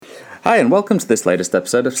Hi, and welcome to this latest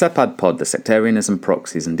episode of SEPAD Pod, the Sectarianism,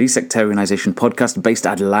 Proxies and Desectarianisation podcast based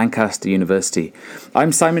at Lancaster University.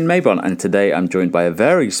 I'm Simon Maybon, and today I'm joined by a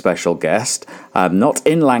very special guest, not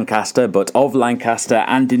in Lancaster, but of Lancaster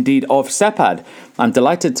and indeed of SEPAD. I'm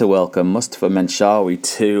delighted to welcome Mustafa Menshawi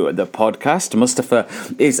to the podcast. Mustafa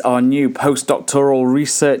is our new postdoctoral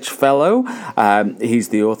research fellow. He's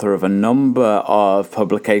the author of a number of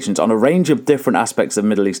publications on a range of different aspects of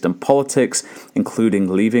Middle Eastern politics,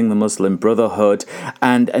 including Leaving the Muslim Brotherhood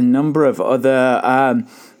and a number of other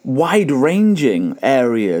wide-ranging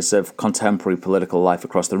areas of contemporary political life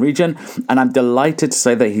across the region. And I'm delighted to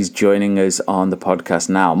say that he's joining us on the podcast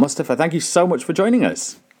now. Mustafa, thank you so much for joining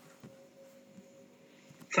us.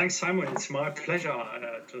 Thanks, Simon. It's my pleasure,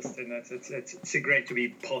 Justin. It's great to be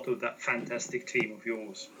part of that fantastic team of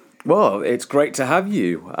yours. Well, it's great to have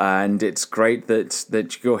you, and it's great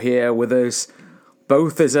that you're here with us,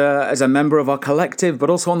 both as a member of our collective, but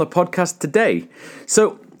also on the podcast today.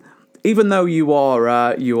 So, even though you are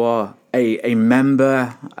a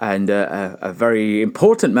member and a very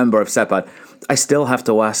important member of SEPAD, I still have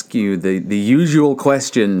to ask you the usual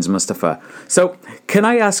questions, Mustafa. So, can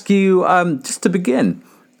I ask you, just to begin,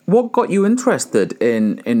 what got you interested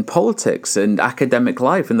in politics and academic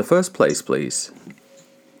life in the first place, please?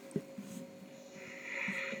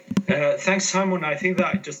 Thanks, Simon. I think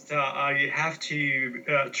that I have to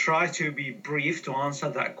try to be brief to answer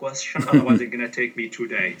that question. Otherwise, it's going to take me 2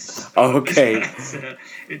 days. Okay.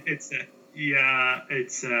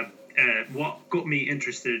 What got me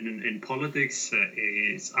interested in politics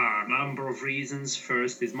is a number of reasons.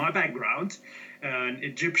 First is my background. An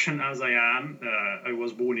Egyptian as I am, I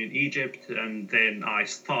was born in Egypt, and then I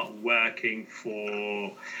started working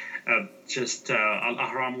for Al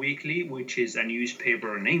Ahram Weekly, which is a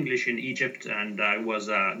newspaper in English in Egypt, and I was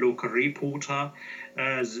a local reporter.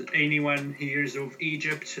 As anyone hears of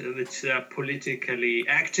Egypt, it's politically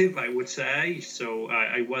active, I would say. So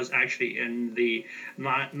I was actually in the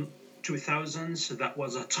 2000s. That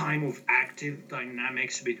was a time of active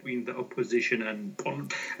dynamics between the opposition and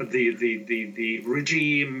the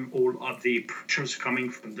regime, all of the pressures coming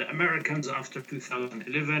from the Americans after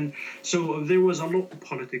 2011. So there was a lot of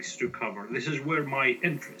politics to cover. This is where my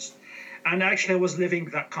interest. And actually, I was living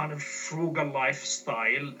that kind of frugal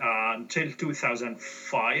lifestyle until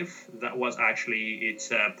 2005. That was actually,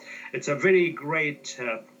 it's a very great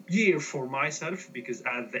year for myself, because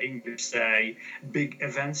as the English say, big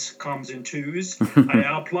events comes in twos. I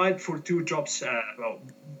applied for 2 jobs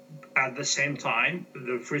at the same time.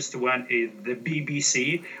 The first one is the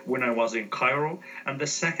BBC when I was in Cairo, and the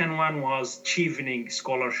second one was Chevening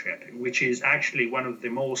Scholarship, which is actually one of the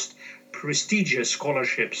most prestigious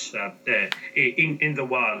scholarships in the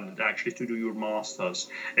world, actually, to do your masters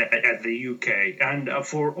at the UK. And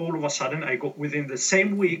for all of a sudden, I got within the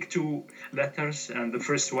same week 2 letters, and the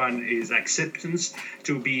first one is acceptance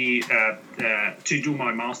to be to do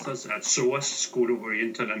my masters at SOAS, School of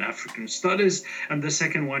Oriental and African Studies, and the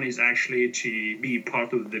second one is actually to be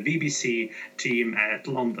part of the BBC team at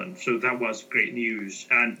London. So that was great news.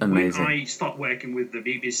 And Amazing. When I started working with the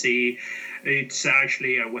BBC, it's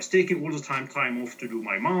actually I was taking all the time off to do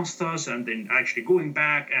my masters, and then actually going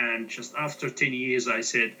back, and just after 10 years I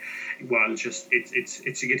said, well, just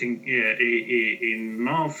it's getting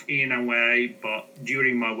enough in a way. But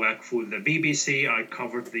during my work for the BBC, I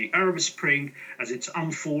covered the Arab Spring as it's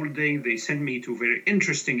unfolding. They sent me to very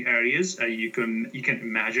interesting areas. You can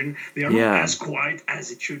imagine they are not as quiet as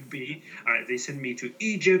it should be. They sent me to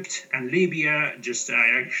Egypt and Libya.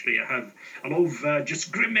 I actually have a lot of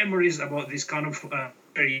just grim memories about this kind of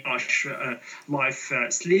very harsh life,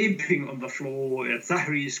 sleeping on the floor at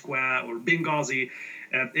Tahrir Square or Benghazi.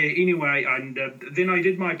 Anyway, and then I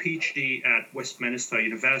did my PhD at Westminster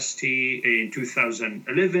University in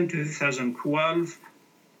 2011, 2012.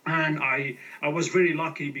 And I was very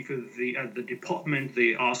lucky because at the department,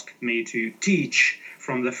 they asked me to teach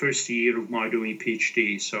from the first year of my doing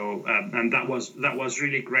PhD. So and that was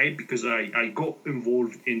really great, because I got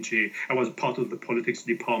involved I was part of the politics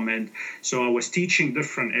department. So I was teaching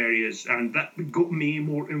different areas, and that got me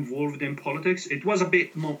more involved in politics. It was a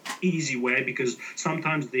bit not easy way, because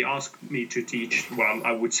sometimes they asked me to teach, well,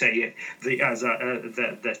 I would say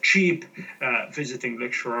the cheap visiting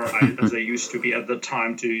lecturer, as I used to be at the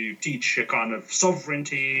time, to teach a kind of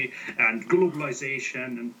sovereignty and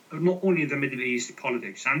globalization, and not only the Middle East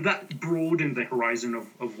politics, and that broadened the horizon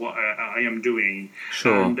of what I am doing.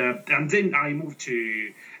 Sure. And then I moved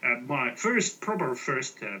to my first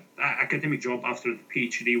academic job after the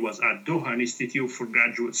PhD was at Doha Institute for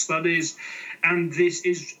Graduate Studies, and this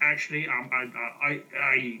is actually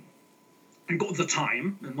I I got the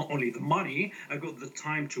time, and not only the money, I got the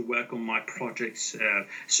time to work on my projects.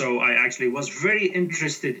 So I actually was very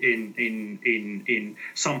interested in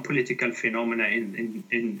some political phenomena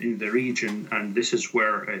in the region, and this is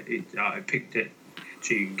where I picked it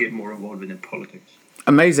to get more involved in politics.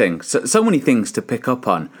 Amazing. So many things to pick up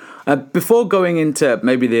on. Before going into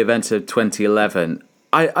maybe the events of 2011,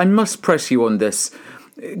 I must press you on this.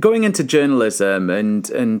 Going into journalism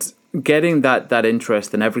and getting that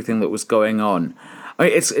interest in everything that was going on, I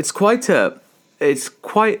mean, it's quite an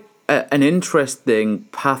interesting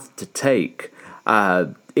path to take.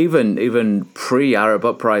 Even pre-Arab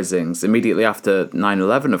uprisings, immediately after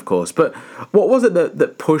 9/11, of course. But what was it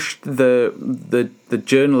that pushed the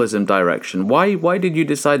journalism direction? Why did you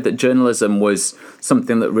decide that journalism was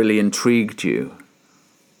something that really intrigued you?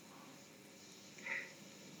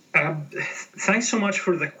 Thanks so much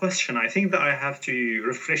for the question. I think that I have to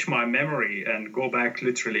refresh my memory and go back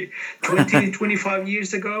literally 25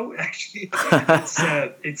 years ago. Actually,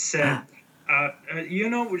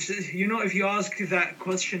 if you ask that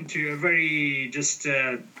question to a very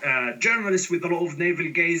journalist with a lot of navel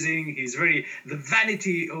gazing, the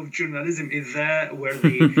vanity of journalism is there, where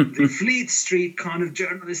the Fleet Street kind of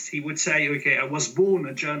journalist, he would say, okay, I was born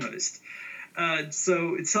a journalist.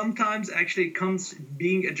 So it sometimes actually comes,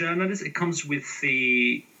 being a journalist, it comes with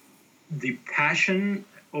the passion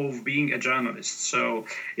of being a journalist. So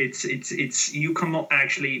it's you cannot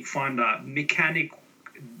actually find a mechanic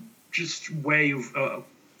just way of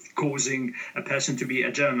causing a person to be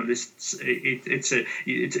a journalist.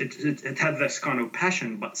 It had this kind of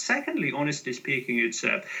passion. But secondly, honestly speaking, it's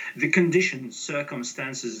the conditions,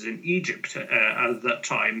 circumstances in Egypt at that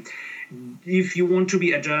time. If you want to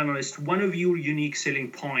be a journalist, one of your unique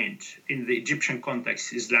selling point in the Egyptian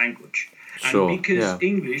context is language. Sure, and because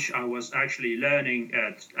English, I was actually learning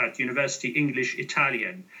at university English,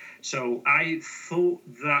 Italian. So I thought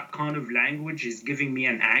that kind of language is giving me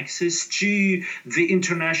an access to the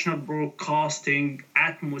international broadcasting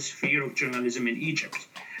atmosphere of journalism in Egypt.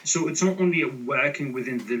 So it's not only working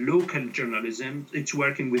within the local journalism, it's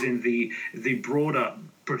working within the broader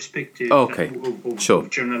perspective of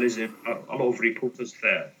journalism, a lot of reporters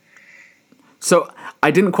there. So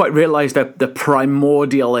I didn't quite realise that the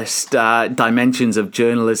primordialist dimensions of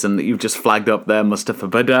journalism that you've just flagged up there, Mustafa.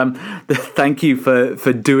 But thank you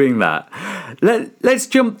for doing that. Let's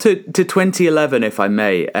jump to 2011, if I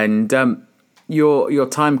may, and your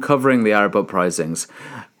time covering the Arab uprisings.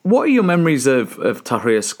 What are your memories of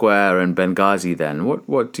Tahrir Square and Benghazi then?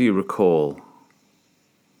 What do you recall?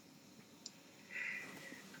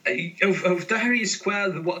 Of Tahrir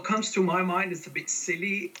Square, what comes to my mind is a bit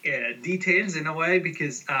silly details in a way,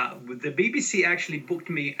 because the BBC actually booked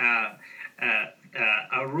me a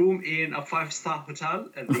room in a 5-star hotel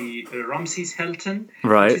at the Ramses Hilton,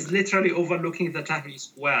 right, which is literally overlooking the Tahrir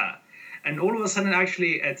Square. And all of a sudden,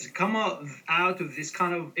 actually, it's come out of this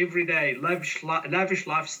kind of everyday lavish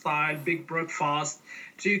lifestyle, big breakfast,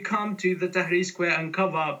 to come to the Tahrir Square and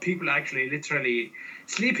cover people actually literally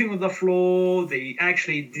sleeping on the floor. They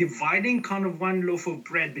actually dividing kind of one loaf of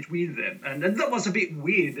bread between them. And that was a bit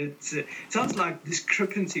weird. It sounds like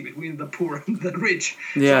discrepancy between the poor and the rich.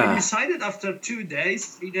 Yeah. So I decided after 3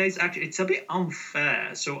 days, actually, it's a bit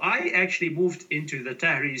unfair. So I actually moved into the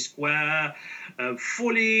Tahrir Square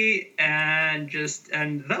fully, and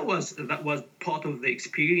that was part of the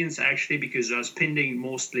experience actually, because I was spending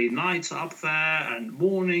mostly nights up there and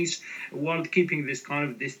mornings, while keeping this kind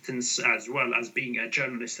of distance as well as being a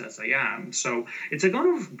journalist as I am. So it's a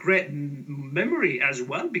kind of great memory as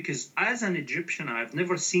well, because as an Egyptian, I've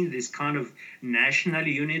never seen this kind of national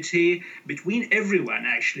unity between everyone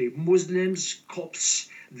actually, Muslims, Copts,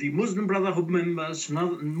 the Muslim Brotherhood members,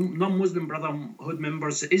 non-Muslim Brotherhood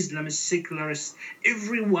members, Islamists, secularists,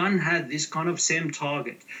 everyone had this kind of same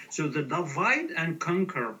target. So the divide and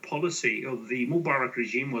conquer policy of the Mubarak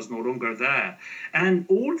regime was no longer there. And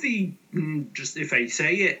all the, just if I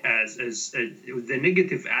say it as the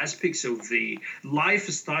negative aspects of the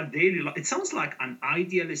lifestyle, daily life, it sounds like an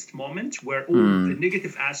idealist moment where all the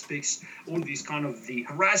negative aspects, all these kind of the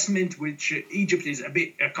harassment, which Egypt is a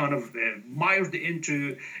bit kind of mired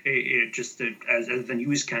into, as the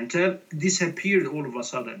news can tell, disappeared all of a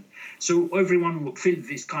sudden. So everyone will feel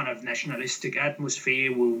this kind of nationalistic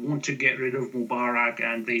atmosphere. We want to get rid of Mubarak,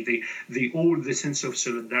 and all the sense of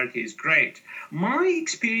solidarity is great. My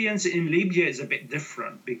experience in Libya is a bit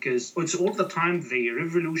different, because it's all the time the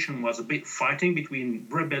revolution was a bit fighting between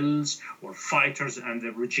rebels or fighters and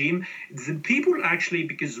the regime. The people actually,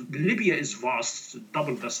 because Libya is vast,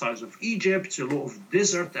 double the size of Egypt, a lot of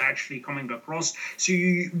desert actually coming across. So you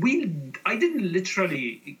I didn't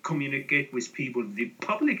literally communicate with people. The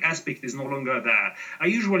public aspect is no longer there. I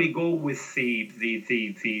usually go with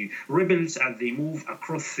the rebels as they move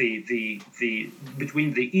across the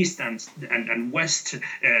between the east and west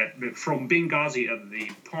from Benghazi at the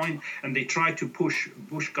point, and they try to push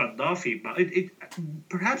Gaddafi. But it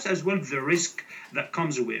perhaps as well the risk that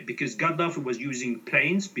comes with it, because Gaddafi was using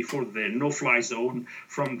planes before the no-fly zone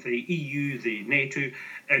from the EU, the NATO,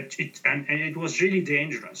 and it was really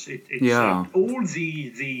dangerous. All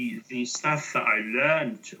the stuff that I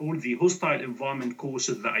learned, all the hostile environment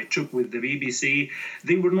courses that I took with the BBC,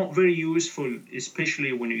 they were not very useful,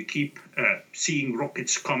 especially when you keep seeing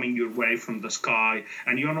rockets coming your way from the sky,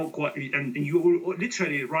 and you're not quite, and you're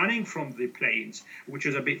literally running from the planes, which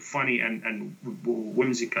is a bit funny and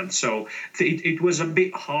whimsical. So it was a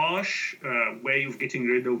bit harsh way of getting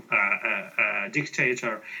rid of a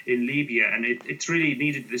dictator in Libya, and it really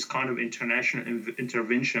needed this kind of international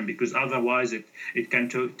intervention, because otherwise it can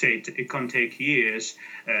take years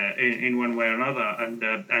in one way or another.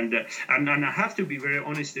 And I have to be very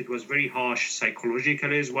honest, it was very harsh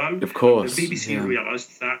psychologically as well. Of course, the BBC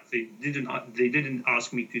realized that they didn't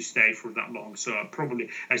ask me to stay for that long, so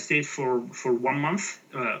I stayed for 1 month,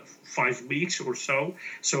 5 weeks or so.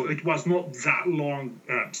 So it was not that long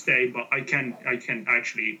stay, but I can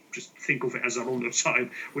actually just think of it as a longer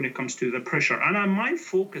time when it comes to the pressure. And I might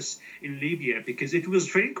focus in Libya because it was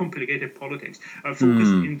very complicated politics. I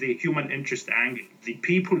focused in the human interest angle, the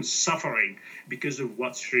people suffering because of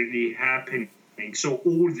what's really happening. So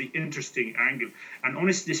all the interesting angle. And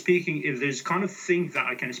honestly speaking, if there's kind of thing that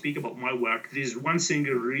I can speak about my work, there's one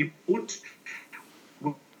single report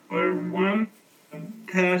where one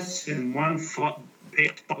person, one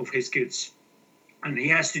paid of his kids, and he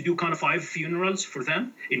has to do kind of 5 funerals for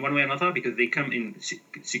them in one way or another, because they come in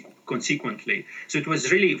consequently. So it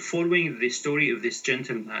was really following the story of this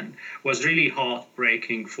gentleman was really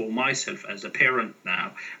heartbreaking for myself as a parent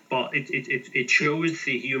now. But it shows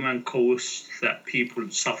the human cost that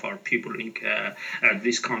people suffer, people incur,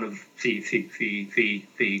 this kind of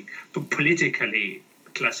the politically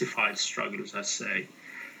classified struggles, I say.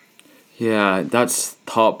 Yeah, that's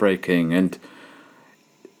heartbreaking and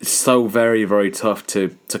so very, very tough to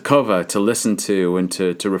cover, to listen to, and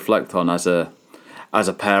to reflect on as a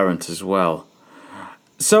parent as well.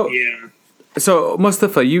 So yeah. So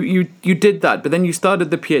Mustafa, you did that, but then you started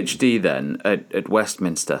the PhD then at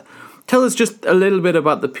Westminster. Tell us just a little bit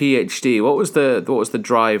about the PhD. What was the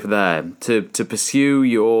drive there to pursue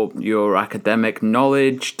your academic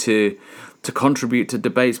knowledge, to contribute to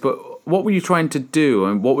debates? But what were you trying to do,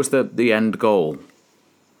 and what was the end goal?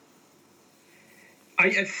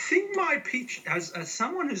 I think my pitch, as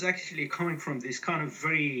someone who's actually coming from this kind of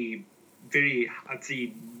very, very at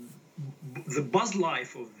the buzz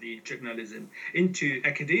life of the journalism into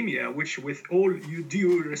academia, which with all you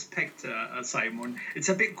due respect, Simon, it's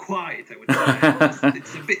a bit quiet, I would say.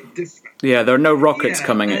 It's a bit different. Yeah, there are no rockets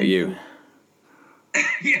coming at you.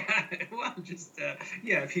 Yeah, well, just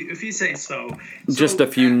if you say so. Just a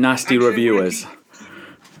few nasty reviewers.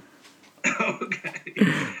 Okay,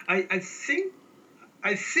 I think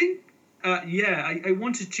I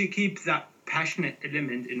wanted to keep that passionate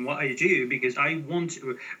element in what I do, because I want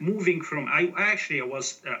to, moving from, I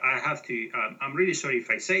have to, I'm really sorry if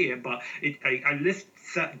I say it, but I left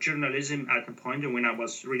that journalism at a point when I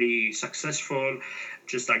was really successful.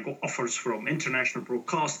 Just I got offers from international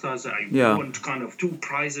broadcasters. I won kind of 2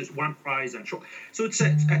 prizes, 1 prize, and so it's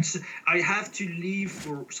I have to leave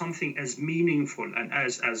for something as meaningful and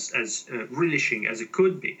as relishing as it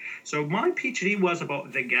could be. So my PhD was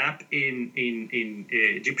about the gap in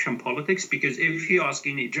Egyptian politics, because if you ask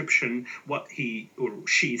an Egyptian what he or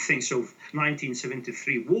she thinks of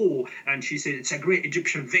 1973 war, and she said it's a great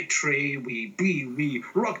Egyptian victory, we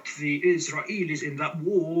rocked the Israelis in that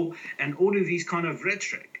war, and all of these kind of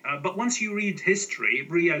rhetoric. But once you read history,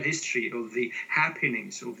 real history of the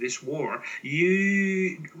happenings of this war,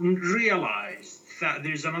 you realize that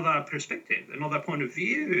there's another perspective, another point of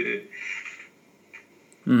view.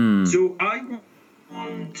 So I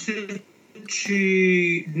wanted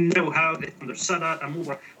to know how the Sadat and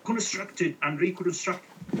Mubarak constructed and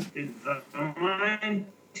reconstructed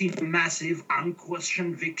the massive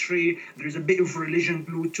unquestioned victory. There's a bit of religion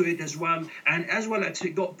glued to it as well, and as well as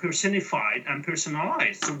it got personified and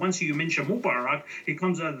personalized. So once you mention Mubarak, he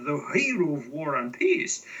comes as the hero of war and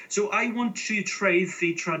peace. So I want to trace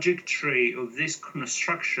the trajectory of this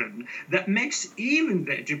construction that makes even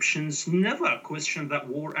the Egyptians never question that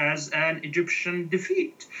war as an Egyptian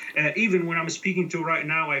defeat. Even when I'm speaking to right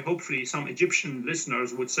now, hopefully some Egyptian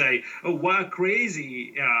listeners would say, "Oh, wow,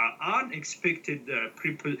 crazy, unexpected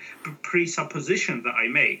presupposition that I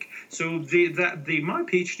make. So my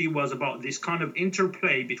PhD was about this kind of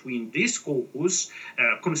interplay between discourse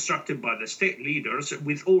constructed by the state leaders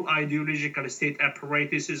with all ideological state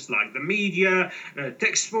apparatuses like the media,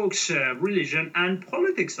 textbooks, religion, and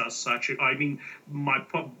politics as such. I mean,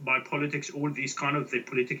 by politics, all these kind of the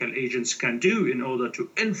political agents can do in order to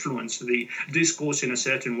influence the discourse in a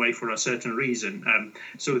certain way for a certain reason.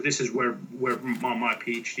 So this is where my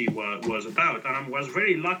PhD was about. And I was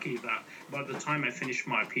very lucky that by the time I finished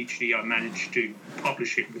my PhD, I managed to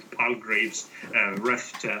publish it with Palgrave's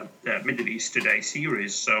Rift Middle East Today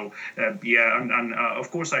series. So, and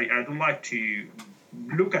of course, I don't like to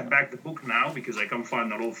look at back the book now because I can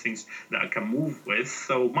find a lot of things that I can move with.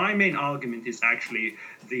 So my main argument is actually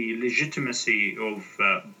the legitimacy of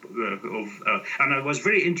and it was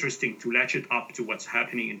very interesting to latch it up to what's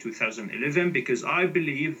happening in 2011, because I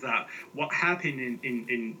believe that what happened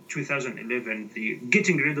in 2011, the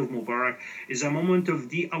getting rid of Mubarak, is a moment of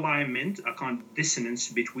de-alignment, a kind of dissonance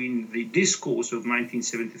between the discourse of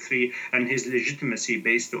 1973 and his legitimacy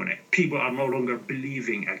based on it. People are no longer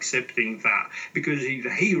believing, accepting that, because he's the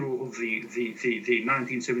hero of the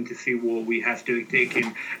 1973 war. We have to take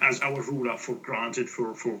him as our ruler for granted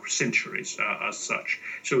for centuries as such.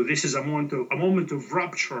 So this is a moment of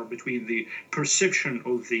rupture between the perception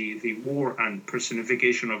of the war and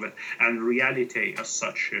personification of it and reality as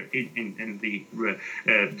such in the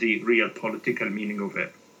real political meaning of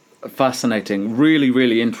it. Fascinating, really,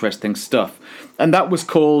 really interesting stuff. And that was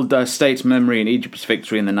called State's Memory in Egypt's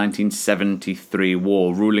Victory in the 1973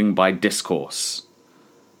 War, Ruling by Discourse.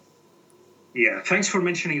 Yeah, thanks for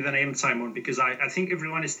mentioning the name, Simon, because I think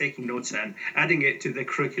everyone is taking notes and adding it to the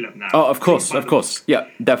curriculum now. Oh, of course. Yeah,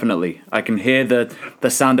 definitely. I can hear the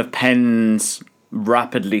sound of pens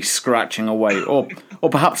rapidly scratching away, or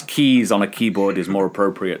perhaps keys on a keyboard is more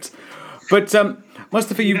appropriate. But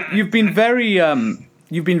Mustafa, you've been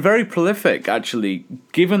very prolific, actually,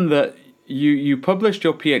 given that you published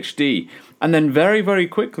your PhD and then very, very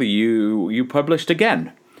quickly you published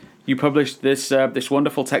again. You published this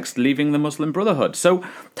wonderful text, Leaving the Muslim Brotherhood. So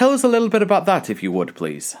tell us a little bit about that, if you would,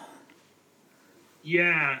 please.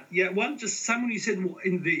 Yeah. Well, just Simon, you said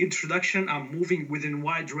in the introduction, I'm moving within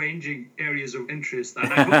wide-ranging areas of interest,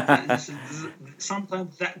 and I hope that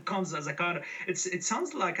sometimes that comes as a kind of it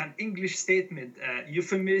sounds like an English statement,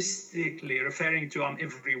 euphemistically referring to I'm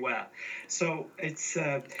everywhere. So it's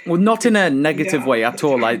well, not in a negative way at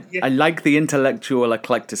all. I like the intellectual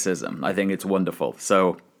eclecticism. I think it's wonderful.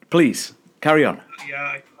 So please carry on.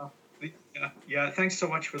 Yeah, thanks so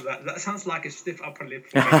much for that. That sounds like a stiff upper lip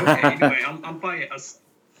for me. Okay, anyway, I'll buy it as...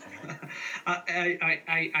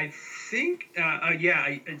 I think,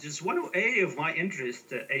 just one area of my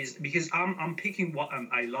interest is, because I'm picking what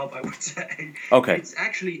I love, I would say. Okay. It's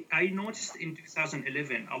actually, I noticed in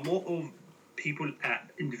 2011, a lot of people,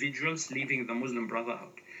 individuals leaving the Muslim Brotherhood.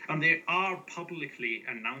 And they are publicly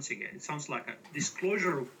announcing it. It sounds like a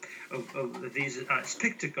disclosure of these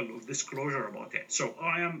spectacle of disclosure about it. So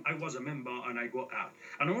I was a member and I got out.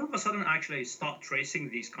 And all of a sudden, actually, I start tracing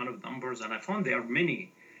these kind of numbers, and I found there are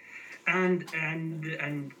many. And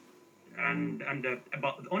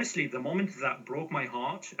about honestly, the moment that broke my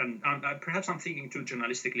heart, and perhaps I'm thinking too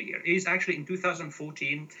journalistically here, is actually in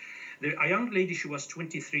 2014, a young lady. She was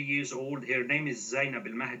 23 years old. Her name is Zainab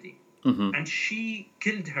Al Mahdi. Mm-hmm. And she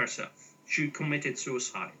killed herself. She committed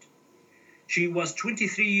suicide. She was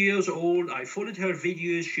 23 years old. I followed her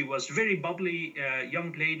videos. She was very bubbly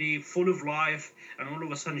young lady, full of life. And all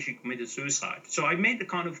of a sudden, she committed suicide. So I made the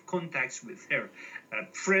kind of contacts with her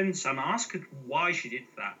friends and asked why she did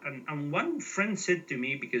that. And one friend said to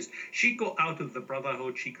me, because she got out of the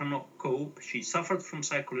Brotherhood, she cannot cope. She suffered from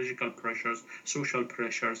psychological pressures, social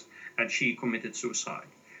pressures, and she committed suicide.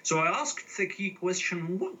 So I asked the key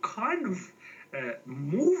question, what kind of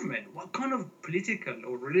movement, what kind of political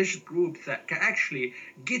or religious group that can actually,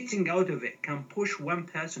 getting out of it, can push one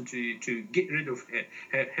person to get rid of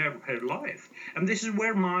her life? And this is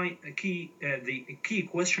where the key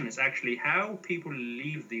question is actually how people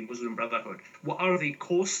leave the Muslim Brotherhood. What are the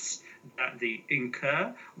costs that they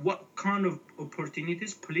incur? What kind of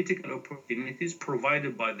opportunities, political opportunities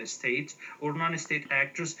provided by the state or non-state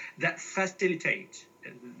actors that facilitate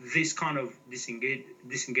this kind of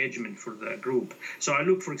disengagement for the group? So I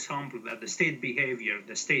look, for example, at the state behavior,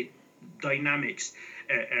 the state dynamics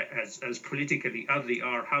as politically as they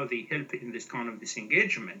are, how they help in this kind of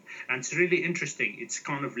disengagement. And it's really interesting. It's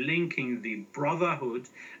kind of linking the Brotherhood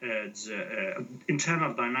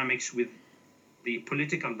internal dynamics with the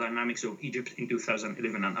political dynamics of Egypt in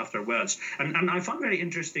 2011 and afterwards. And I found very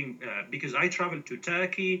interesting because I traveled to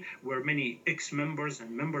Turkey, where many ex-members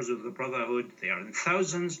and members of the Brotherhood, they are in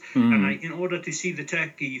thousands, and in order to see the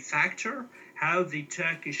Turkey factor, how the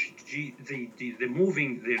Turkish, the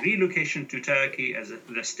moving, the relocation to Turkey as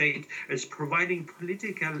the state is providing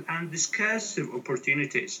political and discursive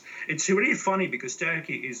opportunities. It's really funny because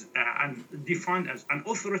Turkey is defined as an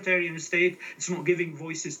authoritarian state. It's not giving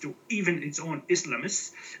voices to even its own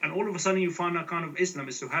Islamists. And all of a sudden you find a kind of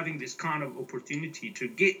Islamists who are having this kind of opportunity to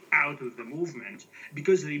get out of the movement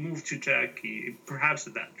because they moved to Turkey. Perhaps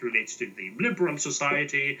that relates to the liberal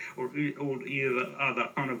society or either other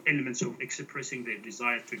kind of elements of expressing their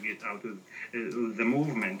desire to get out of the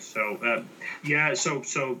movement. So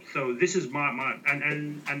so this is my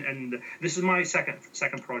and this is my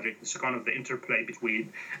second project. It's kind of the interplay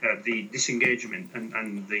between the disengagement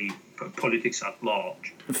and the politics at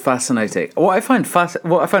large. Fascinating. What I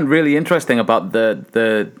find really interesting about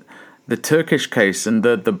the Turkish case and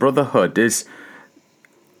the Brotherhood is,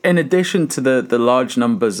 in addition to the large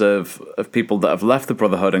numbers of people that have left the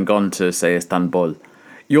Brotherhood and gone to, say, Istanbul,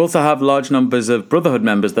 you also have large numbers of Brotherhood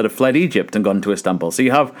members that have fled Egypt and gone to Istanbul. So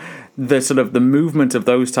you have the sort of the movement of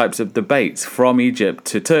those types of debates from Egypt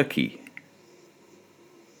to Turkey.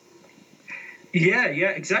 Yeah,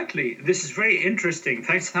 exactly. This is very interesting.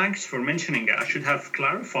 Thanks for mentioning it. I should have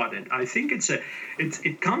clarified it. I think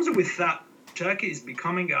it comes with that. Turkey is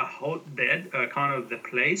becoming a hotbed, kind of the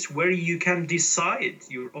place where you can decide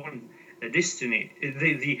your own destiny.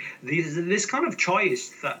 This kind of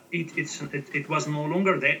choice that it was no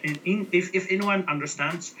longer there. If anyone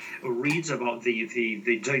understands or reads about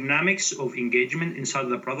the dynamics of engagement inside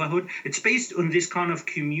the Brotherhood, it's based on this kind of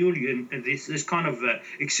communion, this kind of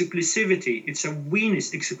exclusivity. It's a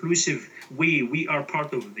we-ness, exclusive we. We are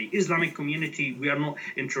part of the Islamic community. We are not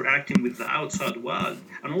interacting with the outside world.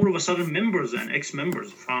 And all of a sudden, members and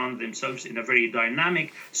ex-members found themselves in a very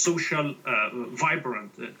dynamic, social,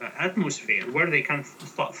 vibrant atmosphere where they can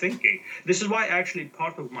start thinking. This is why actually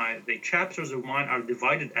part of the chapters of mine are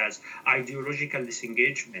divided as ideological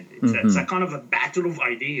disengagement. It's a kind of a battle of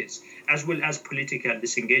ideas as well as political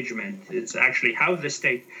disengagement. It's actually how the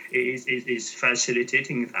state is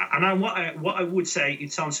facilitating that. And what I would say,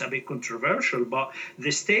 it sounds a bit controversial, but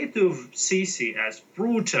the state of Sisi, as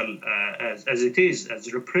brutal as it is,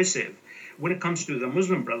 as repressive, when it comes to the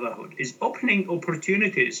Muslim Brotherhood, is opening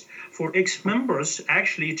opportunities for ex-members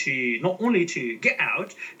actually to not only to get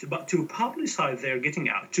out, but to publicize their getting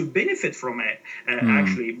out, to benefit from it.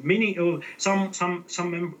 Actually, some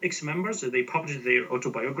ex-members, they publish their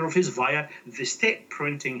autobiographies via the state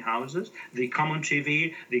printing houses. They come on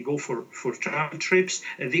TV. They go for travel trips.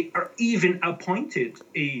 They are even appointed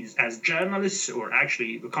as journalists or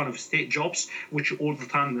actually kind of state jobs, which all the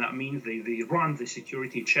time that means they run the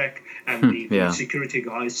security check and the security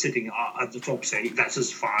guy is sitting at the top saying that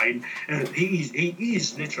is fine. He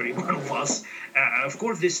is literally one of us. Of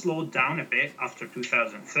course, this slowed down a bit after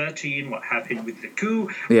 2013, what happened with the coup.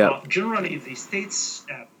 But generally, the states,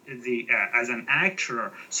 as an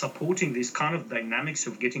actor supporting this kind of dynamics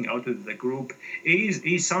of getting out of the group,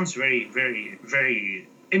 sounds very, very, very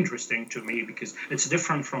interesting to me because it's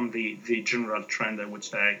different from the general trend, I would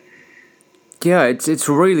say. Yeah, it's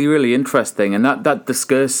really, really interesting, and that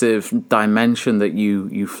discursive dimension that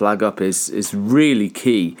you flag up is really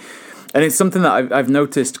key, and it's something that I've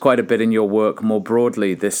noticed quite a bit in your work more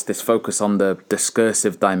broadly. This focus on the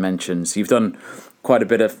discursive dimensions. You've done quite a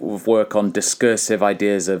bit of work on discursive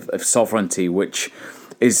ideas of sovereignty, which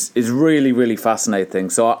is really, really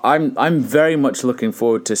fascinating. So I'm very much looking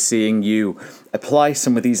forward to seeing you apply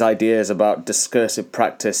some of these ideas about discursive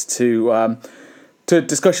practice to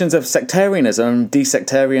discussions of sectarianism and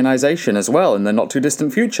desectarianization as well in the not too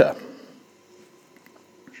distant future.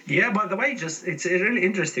 Yeah, by the way, it's really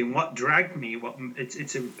interesting. What dragged me,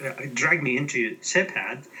 dragged me into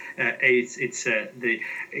CEPAD.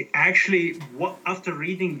 After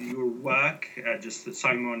reading your work,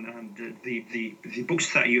 Simon, and the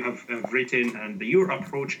books that you have written and your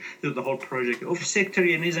approach to the whole project of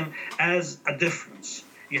sectarianism as a difference.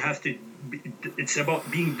 You have to. It's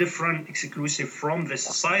about being different, exclusive from the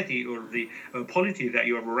society or the polity that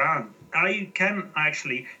you're around. I can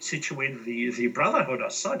actually situate the Brotherhood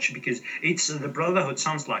as such because the Brotherhood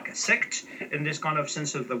sounds like a sect in this kind of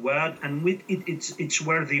sense of the word, and with it's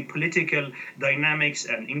where the political dynamics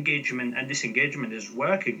and engagement and disengagement is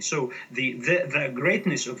working. So the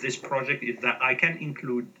greatness of this project is that I can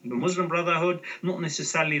include the Muslim Brotherhood, not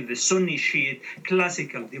necessarily the Sunni Shiite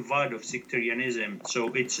classical divide of sectarianism.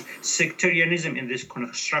 So it's sectarianism in this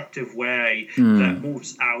constructive way that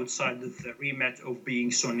moves outside the remit of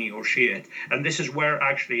being Sunni or Shiite. And this is where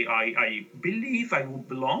actually I believe I would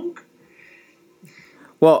belong.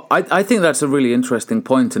 Well, I think that's a really interesting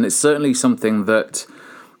point, and it's certainly something that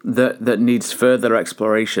needs further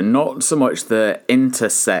exploration. Not so much the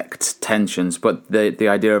intersect tensions, but the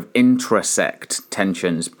idea of intrasect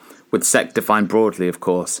tensions, with sect defined broadly, of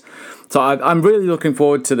course. So I'm really looking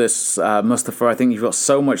forward to this, Mustafa. I think you've got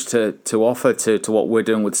so much to offer to what we're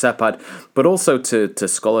doing with SEPAD, but also to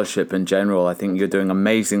scholarship in general. I think you're doing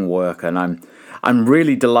amazing work, and I'm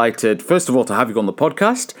really delighted, first of all, to have you on the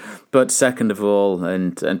podcast, but second of all,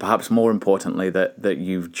 and perhaps more importantly, that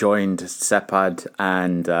you've joined SEPAD,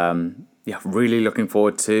 and really looking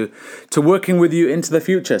forward to working with you into the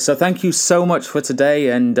future. So thank you so much for today,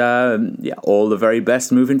 and all the very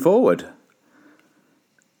best moving forward.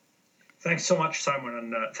 Thanks so much, Simon,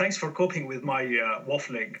 and thanks for coping with my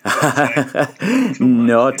waffling.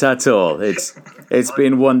 Not at all. It's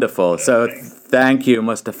been wonderful. So thank you,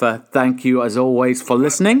 Mustafa. Thank you, as always, for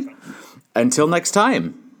listening. Until next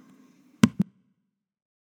time.